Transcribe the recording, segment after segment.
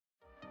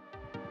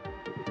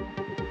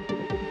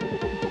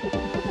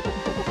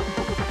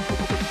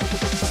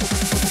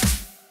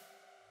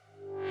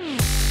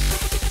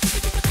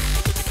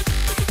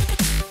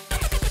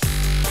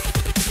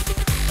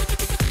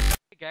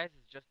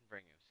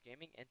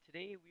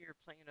today we are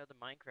playing another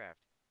Minecraft,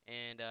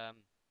 and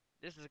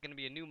this is gonna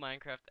be a new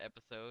Minecraft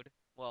episode.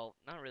 Well,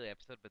 not really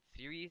episode, but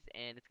series,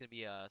 and it's gonna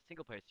be a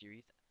single player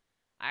series.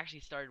 I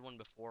actually started one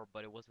before,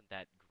 but it wasn't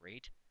that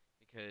great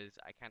because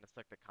I kind of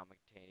sucked at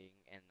commentating,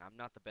 and I'm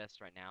not the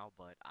best right now,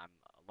 but I'm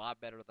a lot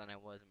better than I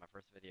was in my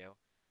first video.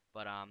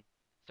 But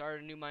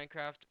started a new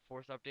Minecraft,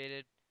 Force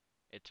updated.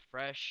 It's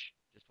fresh.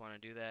 Just want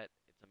to do that.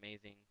 It's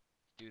amazing.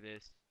 Let's do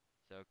this.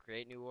 So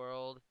create new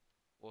world.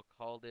 We'll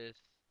call this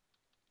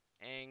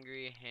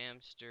Angry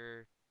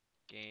Hamster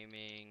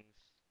Gaming's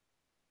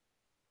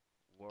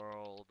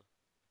World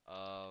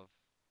of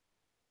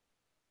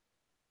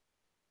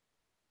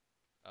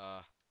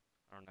I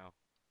don't know.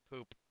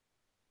 Poop.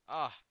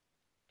 Ah,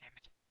 damn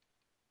it.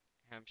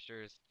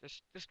 Hamsters.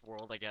 Just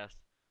world, I guess.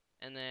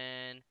 And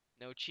then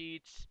no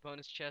cheats,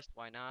 bonus chest,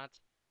 why not?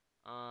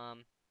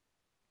 Um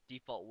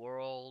Default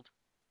world,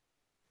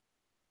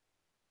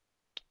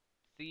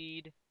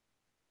 seed.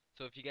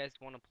 So if you guys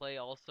want to play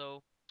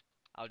also,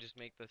 I'll just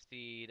make the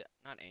seed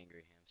not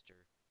angry hamster.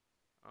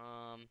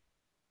 Um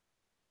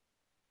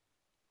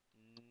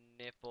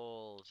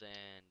Nipples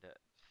and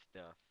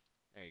stuff.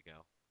 There you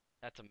go.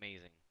 That's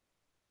amazing.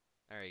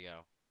 There you go.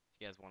 If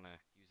you guys want to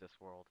use this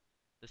world.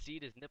 The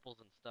seed is nipples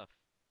and stuff.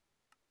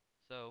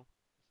 So,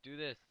 let's do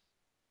this.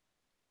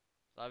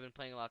 So I've been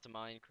playing lots of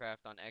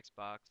Minecraft on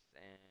Xbox,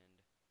 and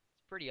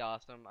it's pretty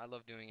awesome. I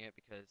love doing it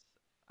because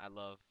I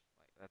love,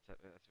 that's what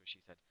she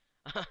said.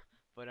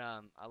 But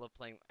I love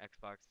playing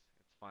Xbox.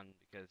 It's fun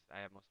because I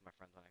have most of my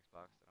friends on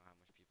Xbox. I don't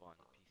have much people on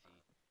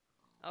PC.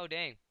 Oh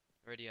dang!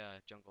 Already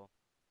jungle.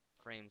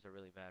 Frames are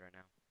really bad right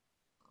now.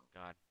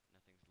 God,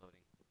 nothing's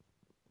loading.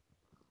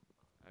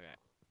 Okay.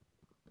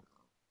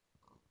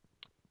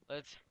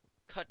 Let's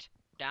cut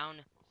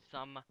down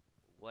some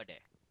wood.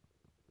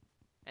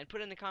 And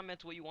put in the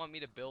comments what you want me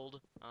to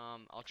build.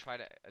 I'll try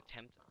to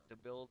attempt to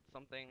build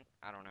something.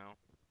 I don't know.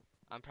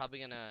 I'm probably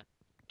gonna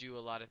do a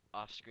lot of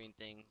off-screen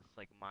things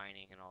like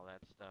mining and all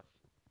that stuff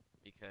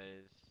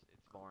because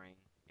it's boring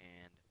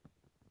and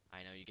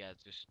I know you guys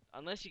just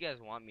unless you guys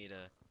want me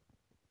to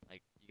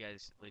like you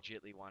guys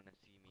legitly want to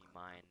see me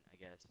mine, I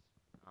guess.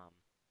 Um,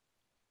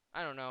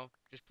 I don't know.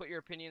 Just put your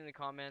opinion in the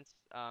comments.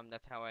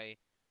 That's how I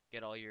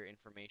get all your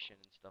information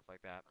and stuff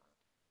like that.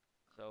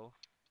 So,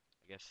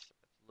 I guess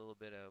that's a little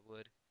bit of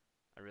wood.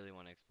 I really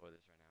want to explore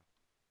this right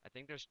now. I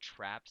think there's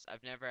traps.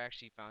 I've never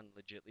actually found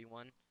legitly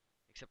one,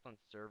 except on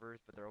servers,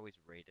 but they're always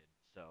rated.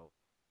 So,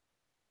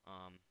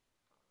 over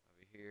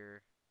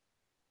here,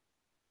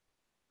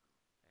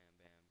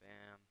 bam,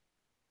 bam,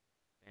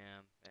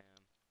 bam, bam,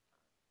 bam.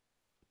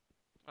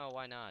 Oh,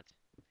 why not?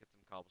 Let's get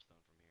some cobblestone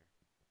from here.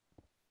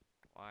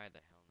 Why the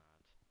hell not?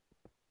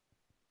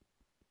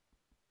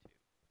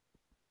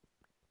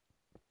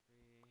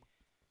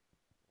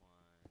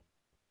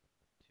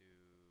 Two, three,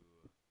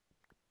 1,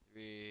 2,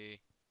 3.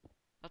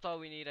 That's all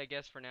we need, I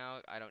guess, for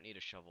now. I don't need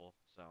a shovel,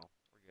 so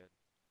we're good.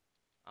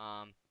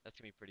 That's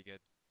gonna be pretty good.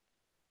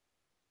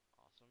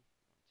 Awesome.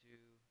 1,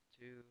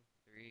 2, 2,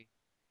 3.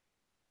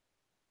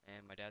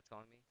 And my dad's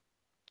calling me.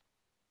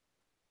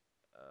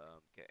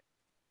 Okay.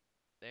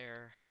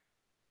 There.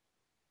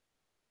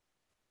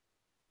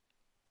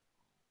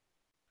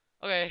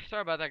 Okay,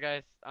 sorry about that,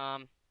 guys.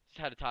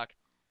 Just had to talk.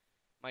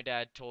 My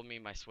dad told me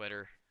my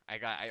sweater.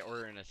 I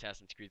ordered an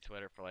Assassin's Creed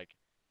sweater for like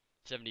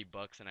 70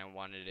 bucks, and I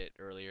wanted it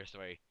earlier,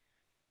 so I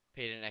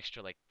paid an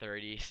extra like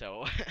 30.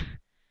 So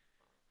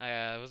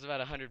it was about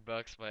 100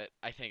 bucks, but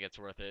I think it's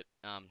worth it.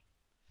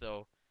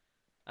 So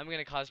I'm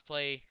gonna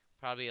cosplay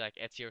probably like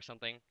Etsy or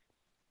something.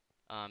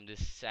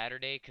 This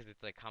Saturday, 'cause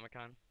it's like Comic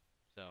Con.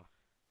 So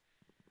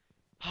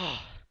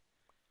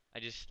I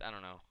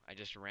don't know. I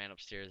just ran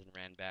upstairs and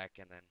ran back,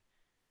 and then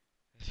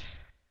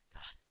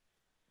God,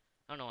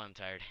 I don't know why I'm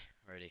tired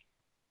already.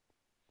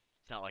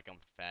 It's not like I'm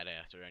fat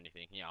ass or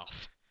anything, you know.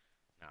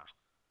 No.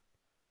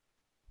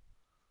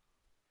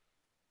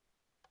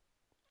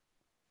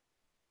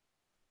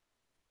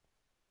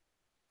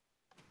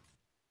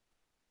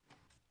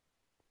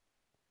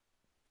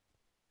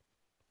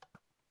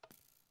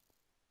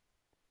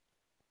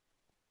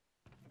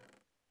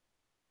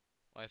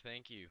 Why,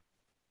 thank you.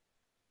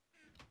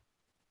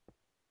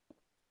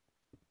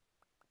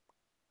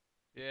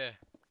 Yeah.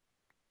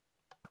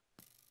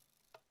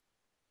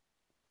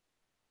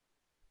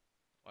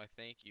 Why,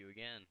 thank you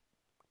again.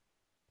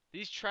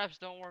 These traps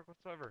don't work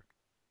whatsoever.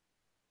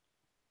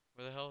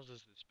 Where the hell is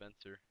this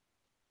dispenser?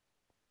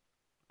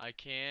 I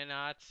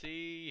cannot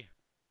see.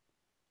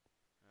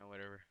 Oh,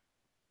 whatever.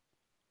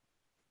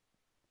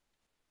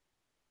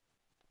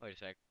 Wait a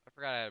sec. I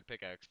forgot I had a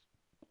pickaxe.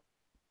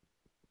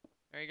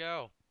 There you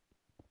go.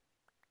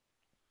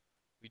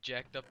 We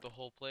jacked up the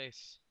whole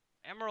place.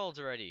 Emeralds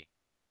already.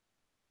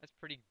 That's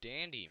pretty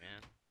dandy,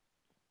 man.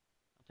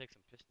 I'll take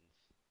some pistons.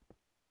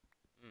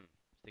 Mmm,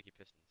 sticky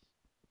pistons.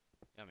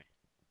 Yummy.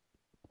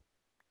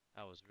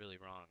 That was really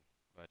wrong,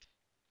 but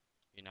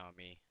you know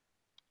me.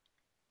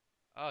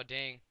 Oh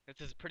dang,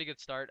 this is a pretty good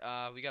start.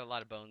 We got a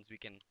lot of bones. We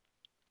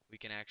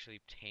can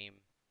actually tame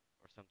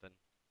or something.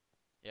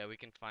 Yeah, we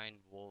can find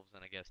wolves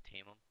and I guess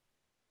tame them.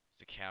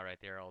 There's a cow right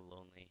there, all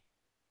lonely.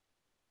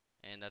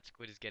 and that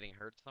squid is getting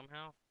hurt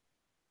somehow.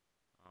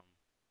 Um,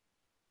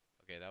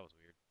 okay, that was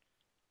weird.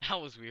 That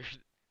was weird.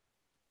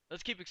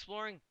 Let's keep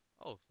exploring.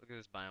 Oh, look at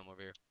this biome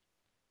over here.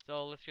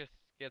 So let's just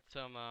get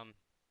some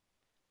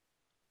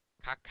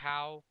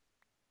cacao,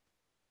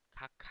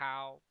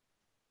 cacao,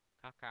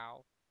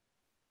 cacao,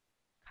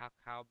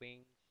 cacao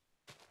beans.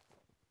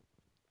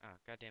 Ah,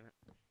 god damn it.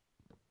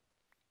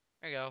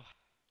 There you go.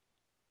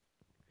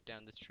 Cut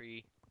down this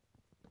tree.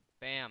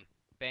 Bam,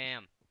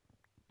 bam,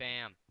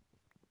 bam,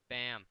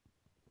 bam,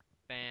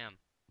 bam.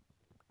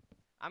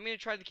 I'm gonna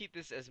try to keep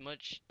this as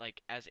much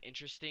like as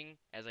interesting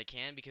as I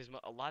can because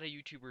a lot of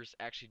YouTubers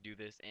actually do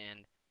this,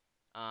 and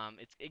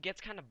it gets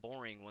kind of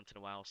boring once in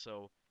a while.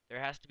 So there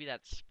has to be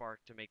that spark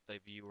to make the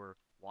viewer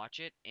watch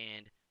it,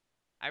 and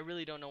I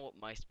really don't know what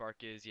my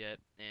spark is yet,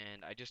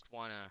 and I just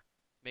wanna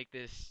make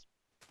this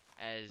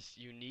as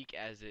unique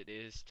as it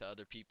is to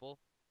other people,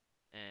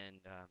 and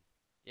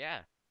yeah.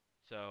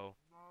 So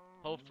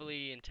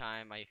hopefully in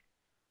time I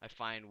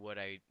find what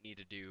I need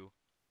to do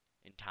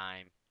in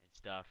time and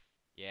stuff.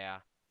 Yeah,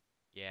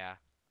 yeah.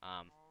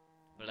 Um,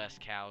 molest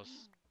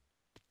cows.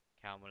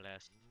 Cow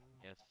molest.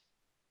 Yes.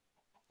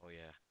 Oh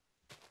yeah.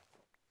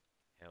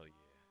 Hell yeah.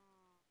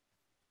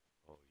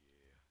 Oh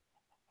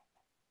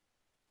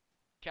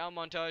yeah. Cow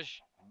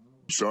montage.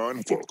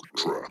 Son, fucking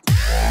trap.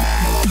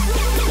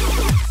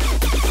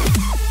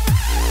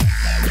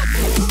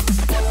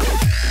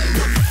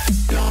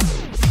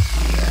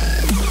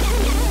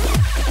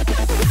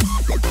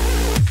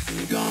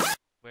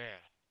 Well,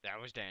 that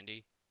was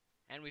dandy.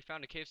 And we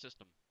found a cave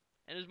system.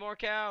 And there's more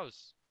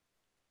cows.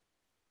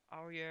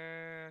 Oh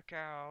yeah,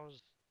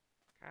 cows.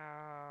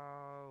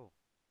 Cow.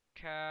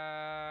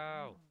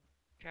 Cow.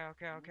 Cow,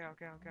 cow, cow,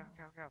 cow, cow,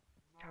 cow, cow.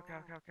 Cow,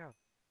 cow, cow, cow.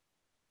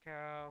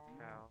 Cow,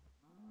 cow.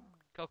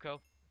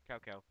 Coco. Cow,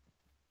 cow.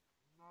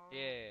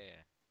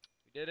 Yeah.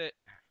 We did it.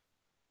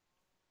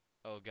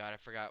 Oh god, I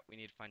forgot. We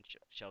need to find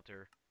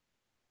shelter.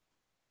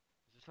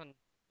 Is this on?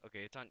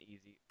 Okay, it's on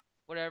easy.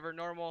 Whatever,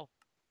 normal.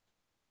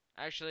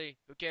 Actually,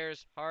 who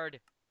cares? Hard.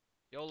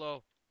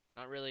 YOLO.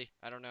 Not really.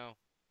 I don't know.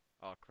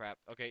 Oh crap.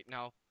 Okay,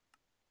 no.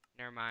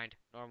 Never mind.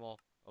 Normal.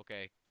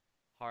 Okay.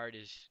 Hard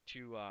is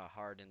too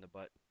hard in the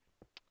butt.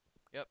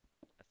 Yep.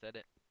 I said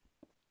it.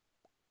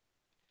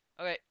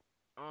 Okay.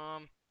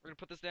 We're gonna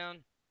put this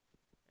down,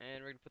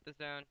 and we're gonna put this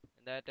down,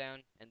 and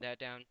that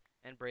down,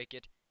 and break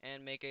it,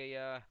 and make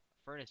a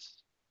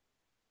furnace.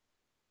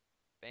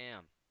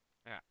 Bam.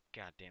 Ah,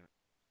 god damn it.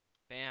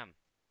 Bam.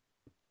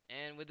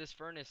 And with this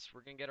furnace,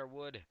 we're gonna get our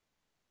wood,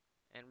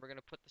 and we're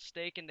gonna put the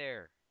steak in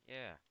there.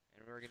 Yeah.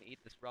 And we're gonna eat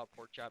this raw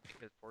pork chop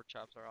because pork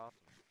chops are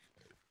awesome.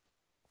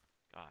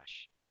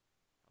 Gosh,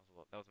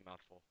 that was a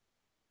mouthful.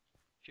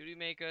 Should we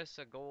make us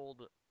a gold?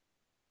 Let's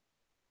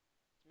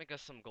make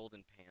us some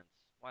golden pants.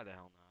 Why the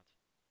hell not?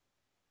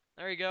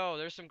 There you go.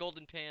 There's some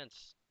golden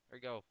pants. There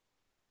you go.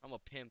 I'm a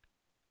pimp.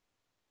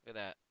 Look at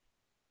that.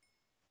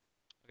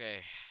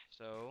 Okay,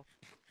 so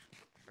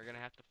we're gonna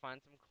have to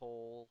find some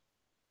coal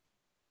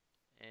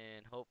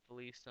and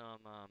hopefully some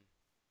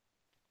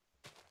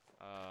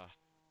I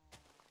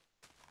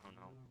don't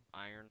know,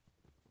 iron.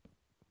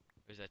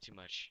 Or is that too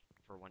much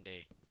for one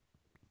day?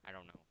 I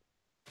don't know.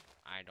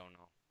 I don't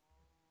know.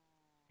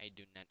 I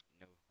do not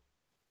know.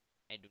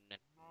 I do not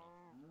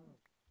know.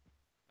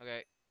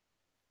 Okay,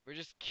 we're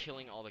just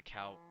killing all the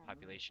cow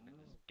population in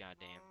this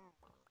goddamn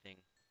thing.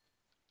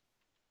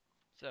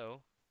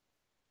 So,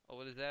 oh,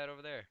 what is that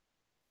over there?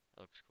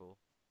 That looks cool.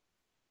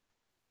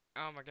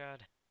 Oh my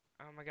god.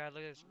 Oh my god,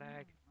 look at this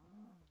lag.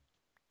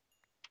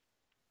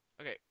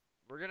 Okay,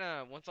 we're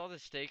gonna, once all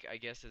this steak, I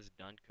guess, is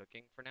done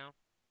cooking for now.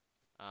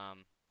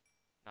 Um,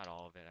 not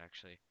all of it,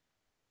 actually.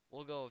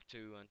 We'll go up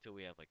to until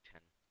we have like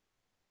 10.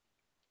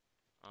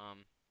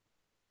 Um,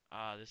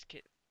 this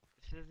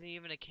isn't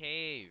even a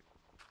cave.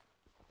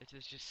 This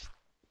is just,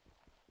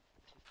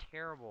 this is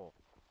terrible.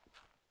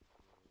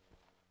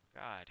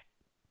 God.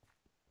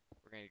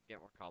 We're gonna get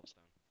more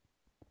cobblestone.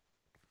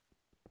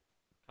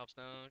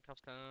 Cobblestone,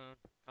 cobblestone,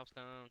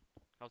 cobblestone,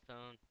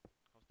 cobblestone,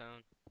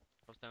 cobblestone,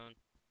 cobblestone,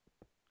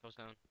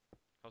 cobblestone,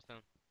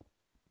 cobblestone,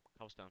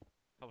 cobblestone,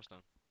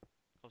 cobblestone,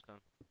 cobblestone,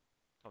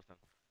 cobblestone.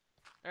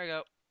 There you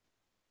go.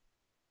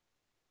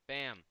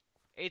 Bam.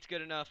 8's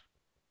good enough.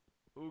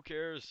 Who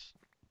cares?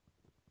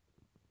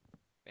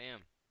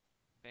 Bam.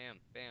 Bam.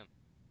 Bam.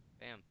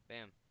 Bam.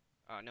 Bam.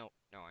 Oh, no.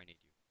 No, I need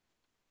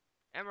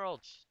you.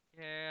 Emeralds.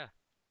 Yeah.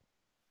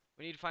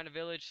 We need to find a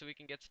village so we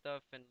can get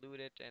stuff and loot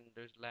it, and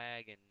there's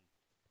lag, and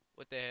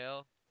what the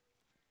hell?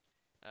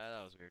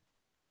 That was weird.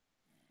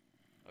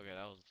 Okay,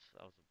 that was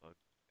a bug.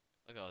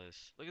 Look at all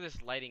this. Look at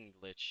this lighting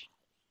glitch.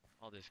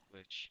 All this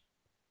glitch.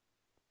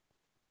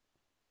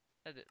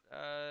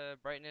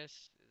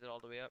 Brightness. Is it all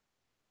the way up?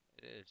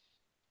 It is.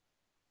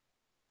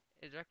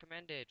 It is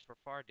recommended for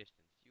far distance.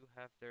 You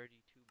have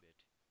 32-bit.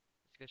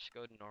 Let's just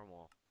go to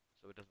normal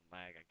so it doesn't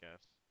lag, I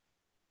guess.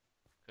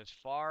 Because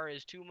far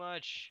is too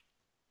much.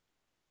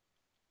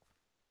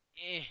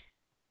 Eh.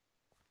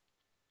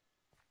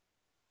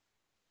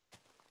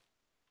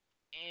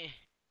 Eh.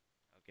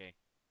 Okay.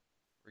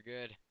 We're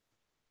good.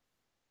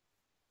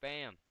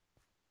 Bam.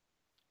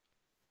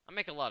 I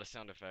make a lot of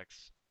sound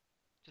effects.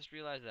 Just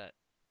realize that.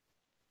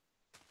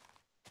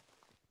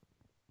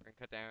 We're gonna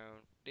cut down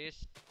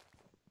this.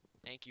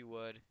 Thank you,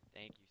 wood.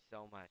 Thank you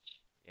so much.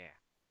 Yeah.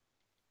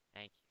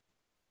 Thank you.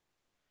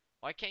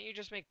 Why can't you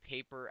just make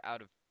paper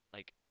out of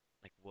like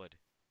wood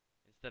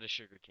instead of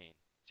sugar cane?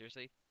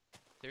 Seriously?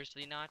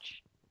 Seriously,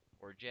 Notch?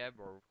 Or Jeb?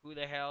 Or who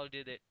the hell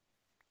did it?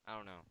 I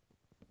don't know.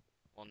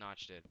 Well,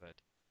 Notch did, but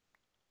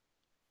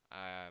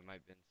might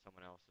have been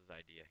someone else's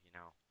idea, you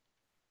know.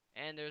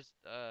 And there's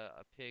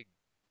a pig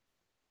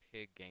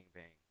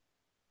gangbang.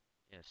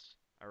 Yes,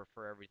 I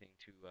refer everything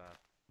to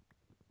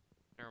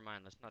never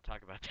mind, let's not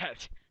talk about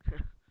that.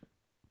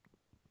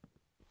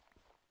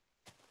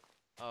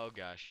 Oh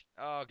gosh.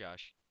 Oh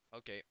gosh.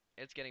 Okay,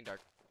 it's getting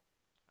dark.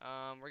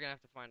 We're gonna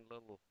have to find a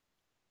little.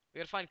 We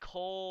gotta find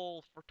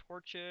coal for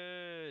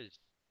torches.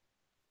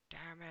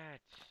 Damn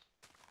it.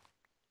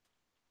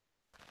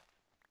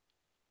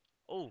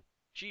 Oh,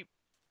 sheep.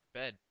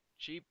 Bed.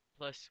 Sheep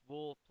plus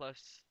wool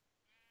plus.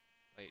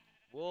 Wait.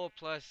 Wool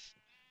plus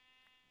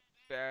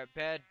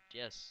bed.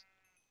 Yes.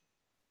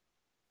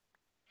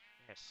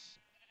 Yes.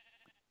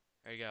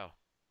 There you go.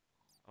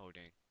 Oh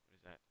dang. What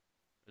is that?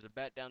 There's a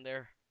bat down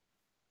there.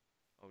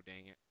 Oh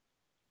dang it.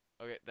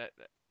 Okay,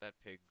 that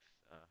pig's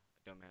a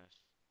dumbass. Oh my god.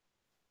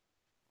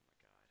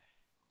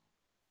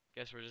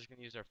 Guess we're just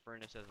gonna use our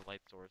furnace as a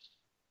light source.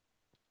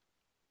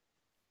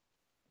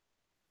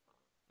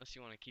 Unless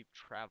you want to keep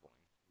traveling.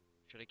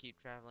 Should I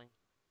keep traveling?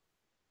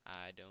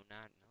 I do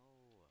not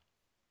know.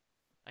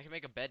 I can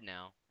make a bed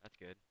now. That's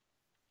good.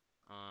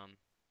 Um,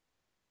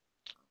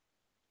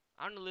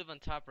 I'm gonna live on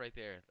top right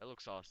there. That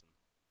looks awesome.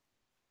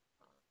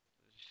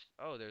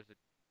 Oh, there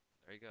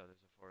you go.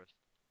 There's a forest.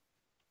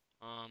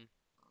 Um,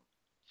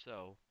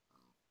 so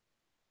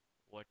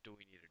what do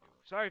we need to do?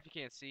 Sorry if you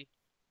can't see.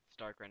 It's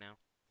dark right now.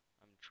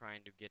 I'm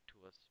trying to get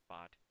to a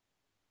spot.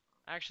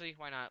 Actually,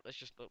 why not? Let's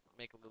just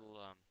make a little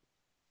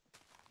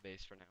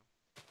base for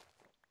now.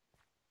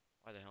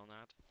 Why the hell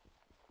not?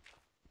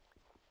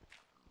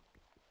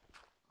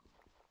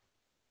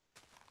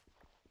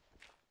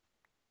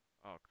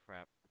 Oh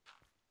crap.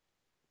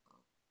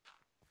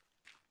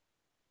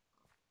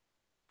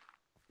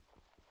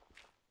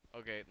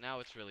 Okay, now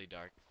it's really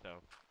dark,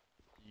 so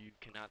you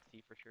cannot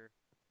see for sure.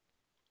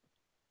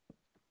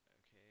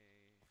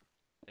 Okay,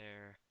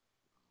 there.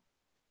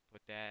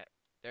 Put that.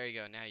 There you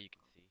go. Now you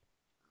can see.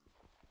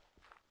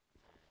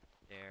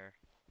 And there.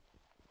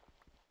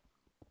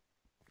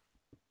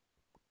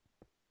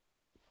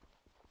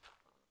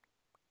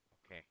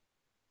 Okay.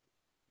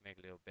 Make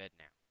a little bed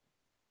now.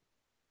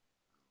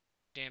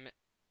 Damn it.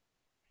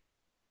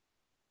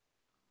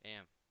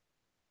 Damn.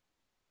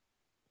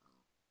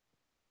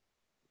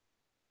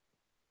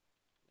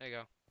 There you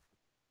go.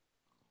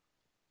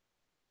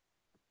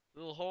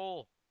 Little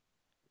hole.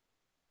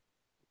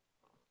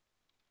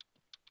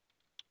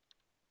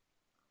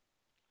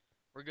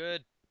 We're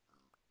good.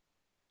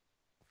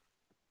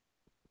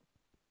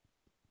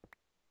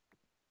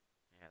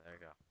 Yeah, there you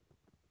go.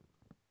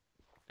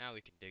 Now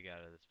we can dig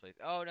out of this place.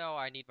 Oh no,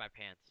 I need my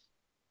pants.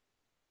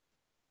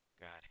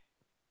 God.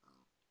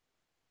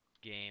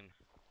 Game.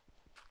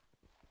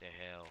 The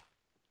hell.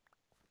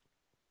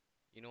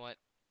 You know what?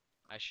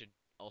 I should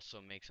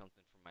also make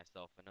something for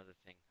myself. Another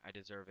thing. I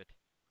deserve it.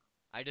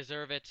 I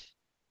deserve it.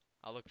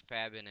 I'll look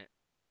fab in it.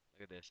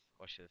 Look at this.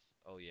 Watch this.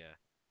 Oh yeah.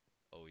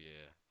 Oh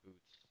yeah.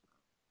 Boots.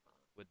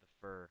 With the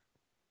fur.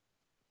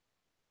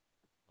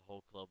 The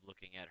whole club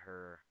looking at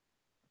her.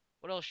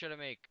 What else should I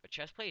make? A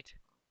chest plate?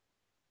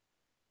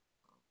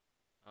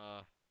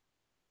 Uh,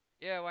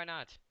 yeah, why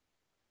not?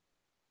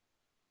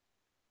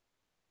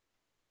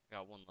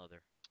 Got one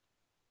leather.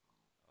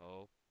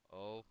 Oh,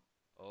 oh,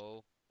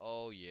 oh,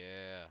 oh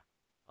yeah.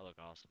 I look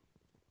awesome.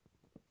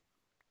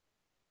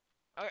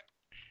 Okay,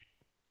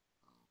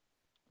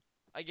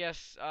 I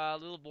guess a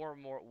little more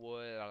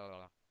wood.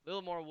 A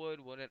little more wood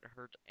wouldn't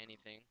hurt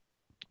anything.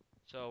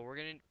 So we're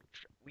gonna.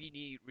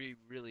 We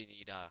really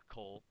need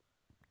coal,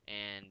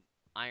 and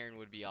iron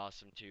would be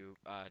awesome too.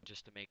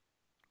 Just to make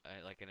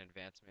like an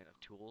advancement of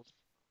tools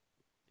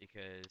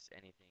because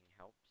anything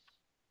helps.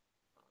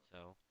 So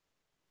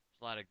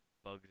there's a lot of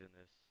bugs in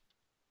this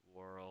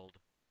world.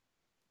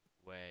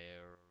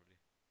 Where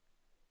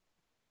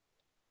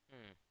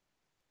hmm.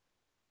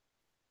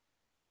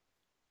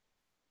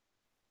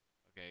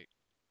 Okay,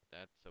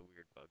 that's a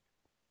weird bug.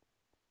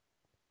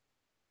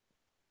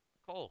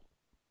 Coal.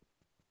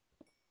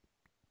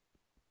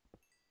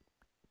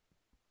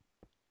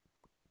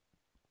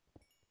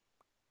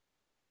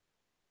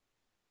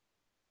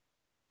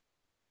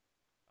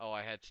 Oh,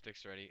 I had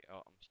sticks ready. Oh,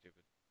 I'm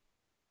stupid.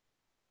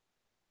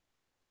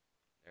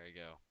 There you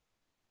go.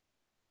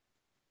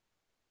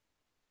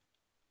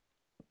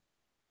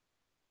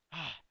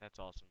 Ah, that's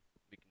awesome.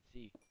 We can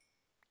see.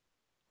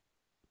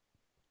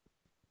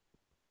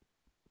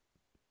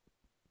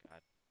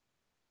 God.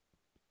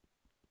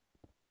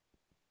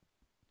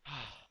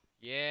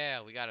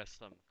 Yeah, we got us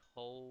some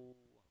coal.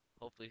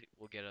 Hopefully,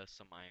 we'll get us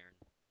some iron.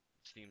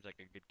 Seems like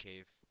a good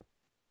cave.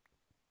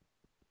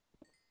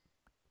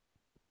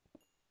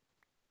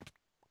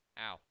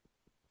 Ow.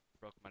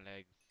 Broke my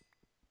legs.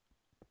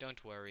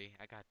 Don't worry,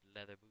 I got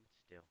leather boots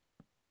still.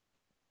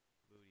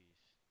 Booties.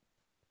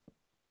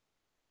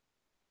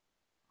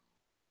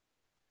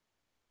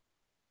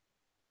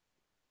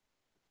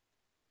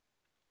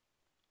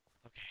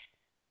 Okay.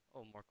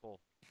 Oh, more coal.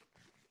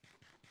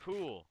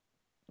 Cool.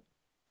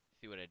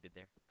 See what I did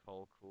there?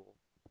 Coal, cool.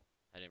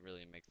 That didn't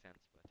really make sense,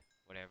 but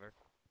whatever.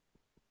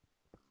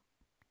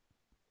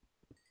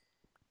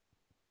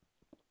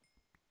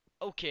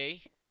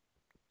 Okay.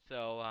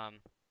 So,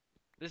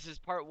 this is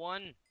part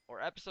one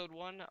or episode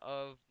one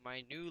of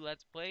my new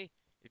Let's Play.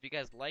 If you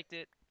guys liked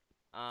it,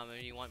 and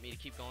you want me to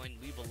keep going,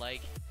 leave a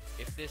like.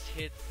 If this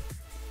hits,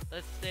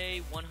 let's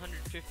say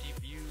 150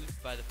 views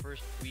by the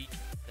first week,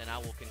 then I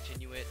will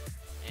continue it.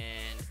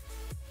 And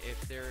if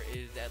there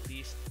is at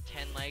least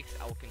 10 likes,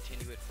 I will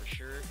continue it for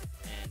sure.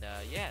 And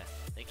yeah,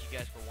 thank you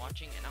guys for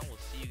watching, and I will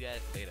see you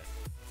guys later.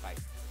 Bye.